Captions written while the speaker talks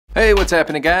Hey, what's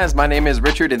happening guys? My name is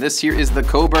Richard and this here is the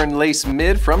Coburn Lace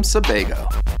Mid from Sebago.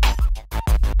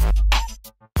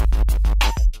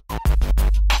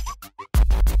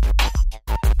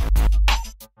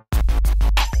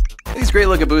 These great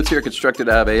looking boots here are constructed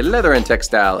out of a leather and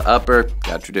textile upper.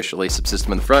 Got a traditional lace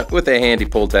system in the front with a handy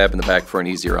pull tab in the back for an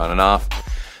easier on and off.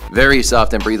 Very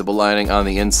soft and breathable lining on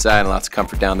the inside and lots of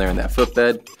comfort down there in that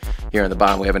footbed. Here on the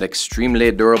bottom we have an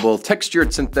extremely durable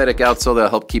textured synthetic outsole that'll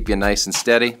help keep you nice and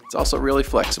steady. It's also really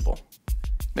flexible.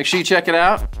 Make sure you check it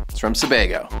out. It's from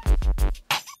Sebago.